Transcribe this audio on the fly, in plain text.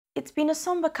It's been a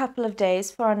sombre couple of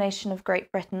days for our nation of Great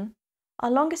Britain.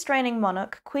 Our longest reigning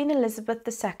monarch, Queen Elizabeth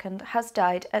II, has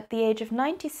died at the age of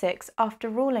 96 after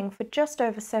ruling for just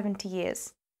over 70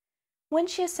 years. When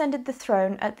she ascended the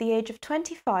throne at the age of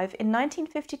 25 in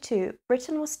 1952,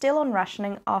 Britain was still on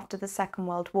rationing after the Second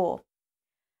World War.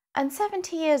 And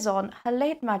 70 years on, Her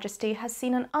late Majesty has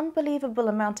seen an unbelievable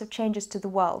amount of changes to the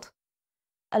world.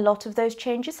 A lot of those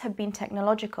changes have been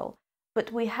technological,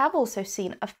 but we have also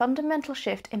seen a fundamental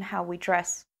shift in how we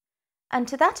dress. And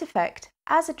to that effect,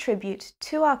 as a tribute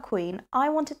to our Queen, I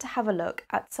wanted to have a look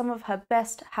at some of her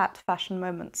best hat fashion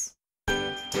moments.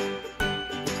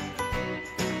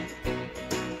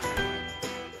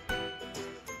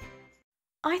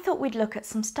 I thought we'd look at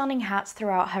some stunning hats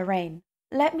throughout her reign.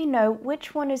 Let me know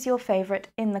which one is your favourite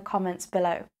in the comments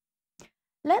below.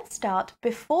 Let's start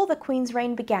before the Queen's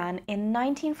reign began in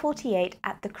 1948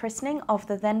 at the christening of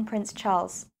the then Prince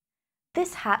Charles.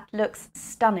 This hat looks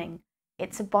stunning.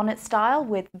 It's a bonnet style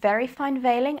with very fine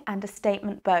veiling and a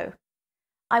statement bow.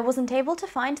 I wasn't able to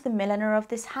find the milliner of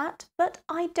this hat, but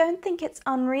I don't think it's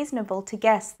unreasonable to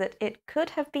guess that it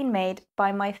could have been made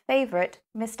by my favourite,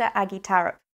 Mr. Aggie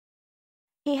Tarrap.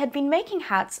 He had been making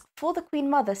hats for the Queen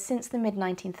Mother since the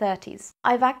mid-1930s.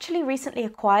 I've actually recently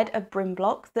acquired a brim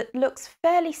block that looks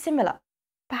fairly similar.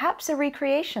 Perhaps a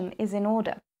recreation is in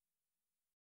order.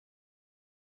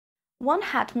 One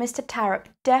hat Mr. Tarrap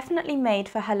definitely made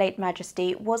for Her late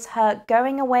Majesty was her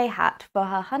going away hat for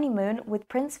her honeymoon with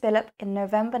Prince Philip in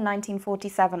November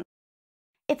 1947.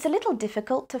 It's a little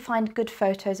difficult to find good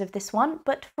photos of this one,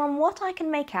 but from what I can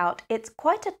make out, it's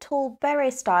quite a tall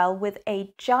beret style with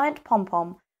a giant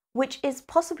pom-pom, which is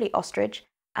possibly ostrich,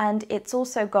 and it's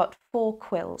also got 4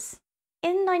 quills.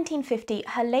 In 1950,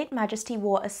 Her late Majesty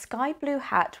wore a sky blue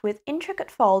hat with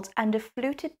intricate folds and a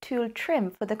fluted tulle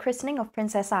trim for the christening of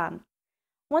Princess Anne.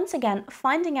 Once again,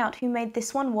 finding out who made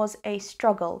this one was a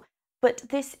struggle, but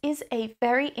this is a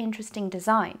very interesting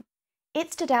design.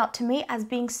 It stood out to me as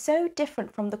being so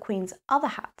different from the Queen's other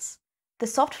hats. The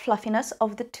soft fluffiness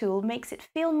of the tulle makes it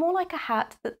feel more like a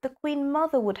hat that the Queen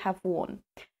Mother would have worn.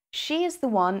 She is the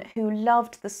one who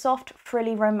loved the soft,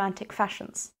 frilly, romantic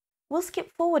fashions. We'll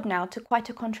skip forward now to quite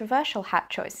a controversial hat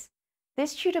choice.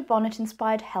 This Tudor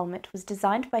bonnet-inspired helmet was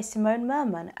designed by Simone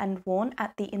Merman and worn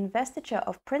at the investiture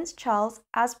of Prince Charles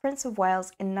as Prince of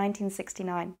Wales in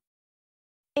 1969.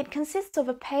 It consists of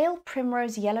a pale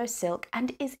primrose yellow silk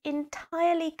and is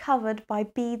entirely covered by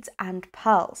beads and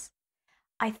pearls.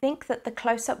 I think that the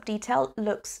close-up detail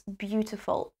looks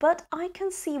beautiful, but I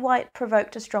can see why it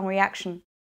provoked a strong reaction.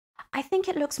 I think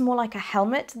it looks more like a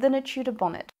helmet than a Tudor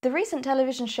bonnet. The recent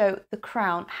television show The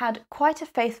Crown had quite a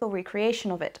faithful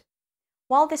recreation of it.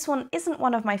 While this one isn't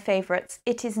one of my favourites,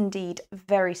 it is indeed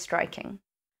very striking.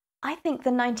 I think the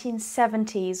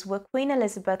 1970s were Queen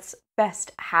Elizabeth's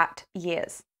best hat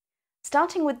years.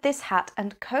 Starting with this hat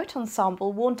and coat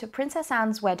ensemble worn to Princess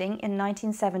Anne's wedding in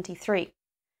 1973.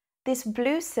 This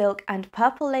blue silk and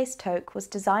purple lace toque was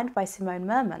designed by Simone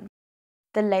Merman.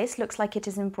 The lace looks like it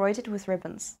is embroidered with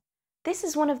ribbons. This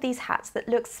is one of these hats that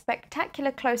looks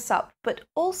spectacular close up, but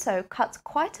also cuts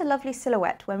quite a lovely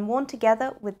silhouette when worn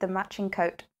together with the matching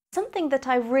coat. Something that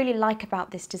I really like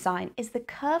about this design is the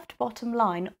curved bottom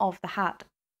line of the hat.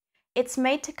 It's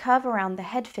made to curve around the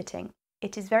head fitting.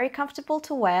 It is very comfortable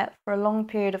to wear for a long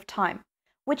period of time,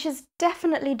 which is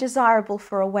definitely desirable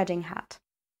for a wedding hat.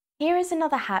 Here is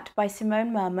another hat by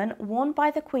Simone Merman worn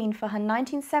by the Queen for her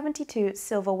 1972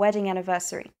 silver wedding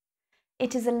anniversary.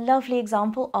 It is a lovely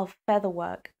example of feather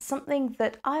work, something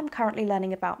that I'm currently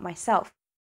learning about myself.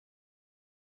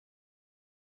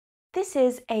 This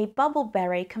is a bubble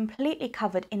beret completely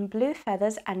covered in blue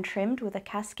feathers and trimmed with a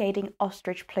cascading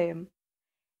ostrich plume.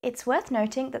 It's worth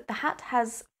noting that the hat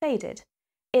has faded.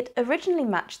 It originally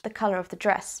matched the colour of the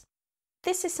dress.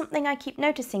 This is something I keep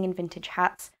noticing in vintage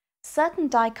hats. Certain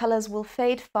dye colours will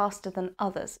fade faster than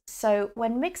others, so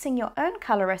when mixing your own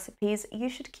colour recipes, you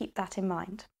should keep that in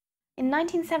mind. In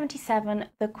 1977,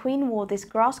 the Queen wore this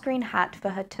grass green hat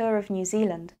for her tour of New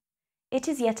Zealand. It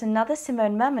is yet another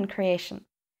Simone Merman creation.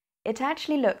 It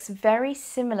actually looks very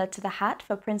similar to the hat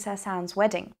for Princess Anne's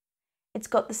wedding. It's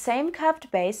got the same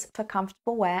curved base for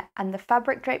comfortable wear, and the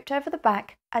fabric draped over the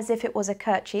back, as if it was a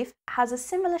kerchief, has a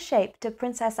similar shape to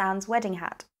Princess Anne's wedding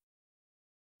hat.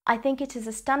 I think it is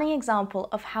a stunning example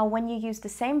of how when you use the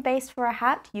same base for a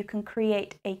hat, you can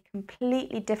create a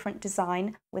completely different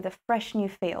design with a fresh new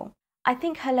feel. I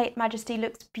think Her late Majesty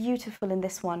looks beautiful in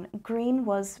this one. Green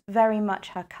was very much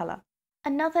her colour.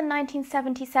 Another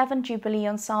 1977 Jubilee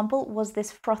ensemble was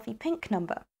this frothy pink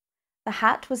number. The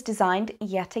hat was designed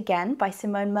yet again by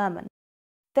Simone Merman.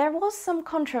 There was some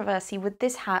controversy with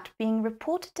this hat being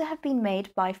reported to have been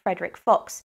made by Frederick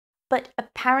Fox, but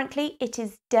apparently it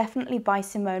is definitely by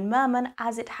Simone Merman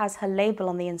as it has her label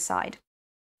on the inside.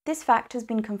 This fact has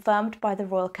been confirmed by the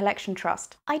Royal Collection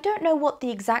Trust. I don't know what the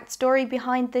exact story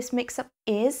behind this mix-up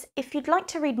is. If you'd like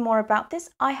to read more about this,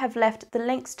 I have left the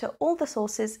links to all the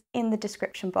sources in the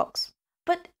description box.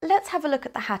 But let's have a look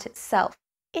at the hat itself.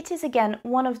 It is again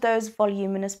one of those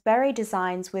voluminous beret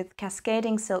designs with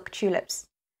cascading silk tulips.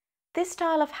 This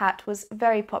style of hat was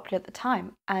very popular at the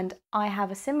time, and I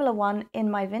have a similar one in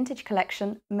my vintage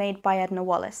collection made by Edna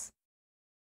Wallace.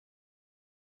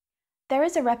 There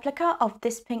is a replica of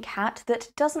this pink hat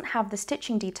that doesn't have the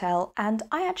stitching detail, and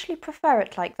I actually prefer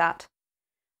it like that.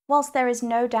 Whilst there is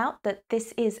no doubt that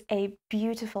this is a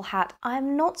beautiful hat, I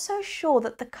am not so sure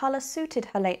that the colour suited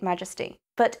Her late Majesty,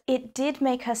 but it did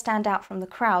make her stand out from the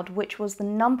crowd, which was the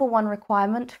 #1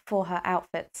 requirement for her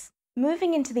outfits.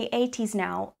 Moving into the 80s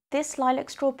now, this lilac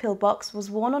straw pillbox was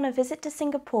worn on a visit to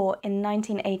Singapore in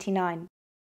 1989.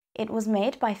 It was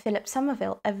made by Philip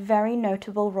Somerville, a very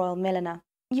notable royal milliner.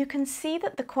 You can see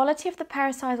that the quality of the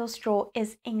parasisal straw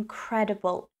is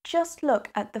incredible. Just look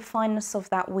at the fineness of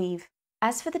that weave.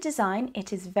 As for the design,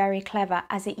 it is very clever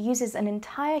as it uses an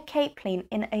entire capeline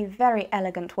in a very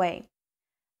elegant way.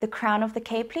 The crown of the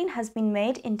capeline has been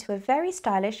made into a very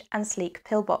stylish and sleek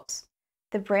pillbox.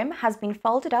 The brim has been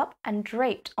folded up and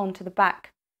draped onto the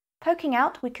back. Poking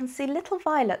out, we can see little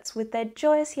violets with their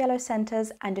joyous yellow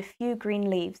centres and a few green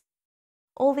leaves.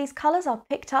 All these colours are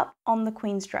picked up on the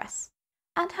Queen's dress.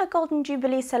 At her Golden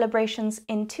Jubilee celebrations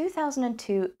in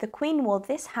 2002, the Queen wore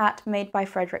this hat made by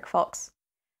Frederick Fox.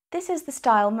 This is the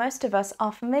style most of us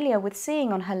are familiar with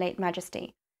seeing on Her late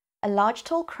Majesty, a large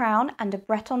tall crown and a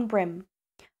Breton brim.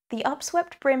 The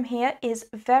upswept brim here is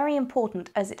very important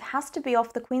as it has to be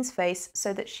off the Queen's face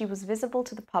so that she was visible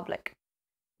to the public.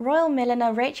 Royal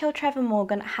milliner Rachel Trevor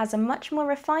Morgan has a much more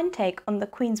refined take on the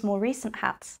Queen's more recent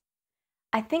hats.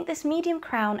 I think this medium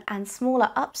crown and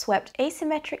smaller upswept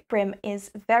asymmetric brim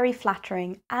is very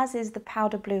flattering, as is the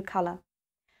powder blue colour.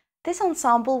 This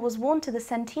ensemble was worn to the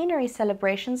centenary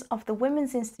celebrations of the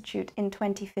Women's Institute in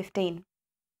 2015.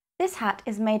 This hat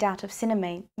is made out of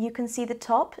cinnamon. You can see the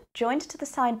top joined to the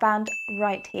sideband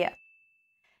right here.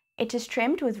 It is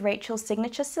trimmed with Rachel's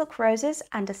signature silk roses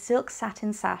and a silk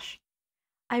satin sash.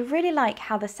 I really like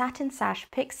how the satin sash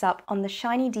picks up on the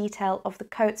shiny detail of the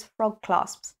coat's frog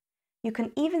clasps. You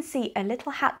can even see a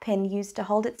little hat pin used to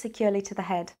hold it securely to the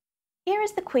head. Here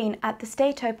is the Queen at the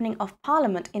state opening of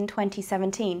Parliament in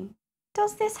 2017.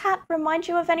 Does this hat remind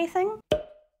you of anything?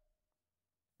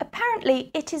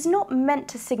 Apparently, it is not meant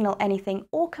to signal anything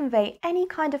or convey any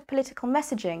kind of political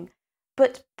messaging,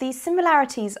 but these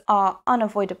similarities are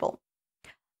unavoidable.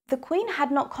 The Queen had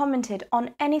not commented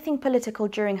on anything political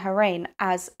during her reign,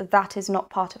 as that is not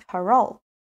part of her role.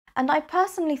 And I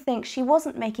personally think she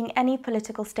wasn't making any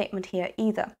political statement here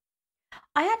either.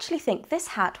 I actually think this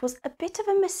hat was a bit of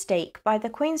a mistake by the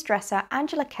Queen's dresser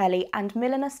Angela Kelly and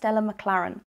milliner Stella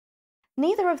McLaren.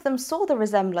 Neither of them saw the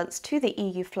resemblance to the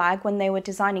EU flag when they were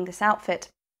designing this outfit.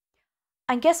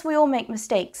 I guess we all make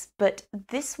mistakes, but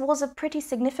this was a pretty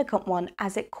significant one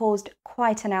as it caused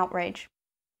quite an outrage.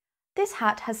 This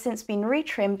hat has since been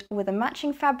retrimmed with a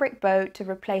matching fabric bow to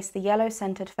replace the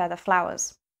yellow-centred feather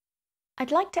flowers.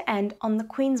 I'd like to end on the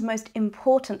Queen's most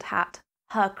important hat,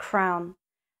 her crown.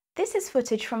 This is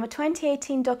footage from a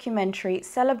 2018 documentary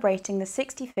celebrating the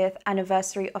 65th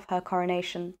anniversary of her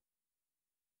coronation.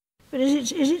 But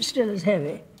is it still as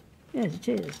heavy? Yes, it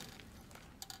is.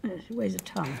 Yes, it weighs a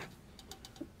ton.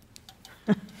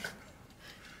 It's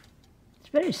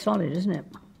very solid, isn't it?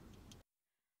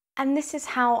 And this is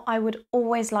how I would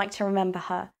always like to remember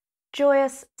her,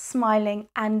 joyous, smiling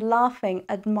and laughing,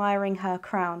 admiring her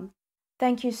crown.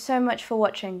 Thank you so much for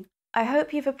watching. I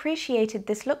hope you've appreciated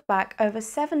this look back over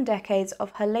 7 decades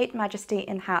of Her late Majesty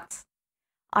in hats.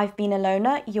 I've been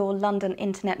Ilona, your London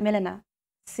internet milliner.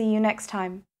 See you next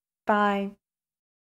time. Bye.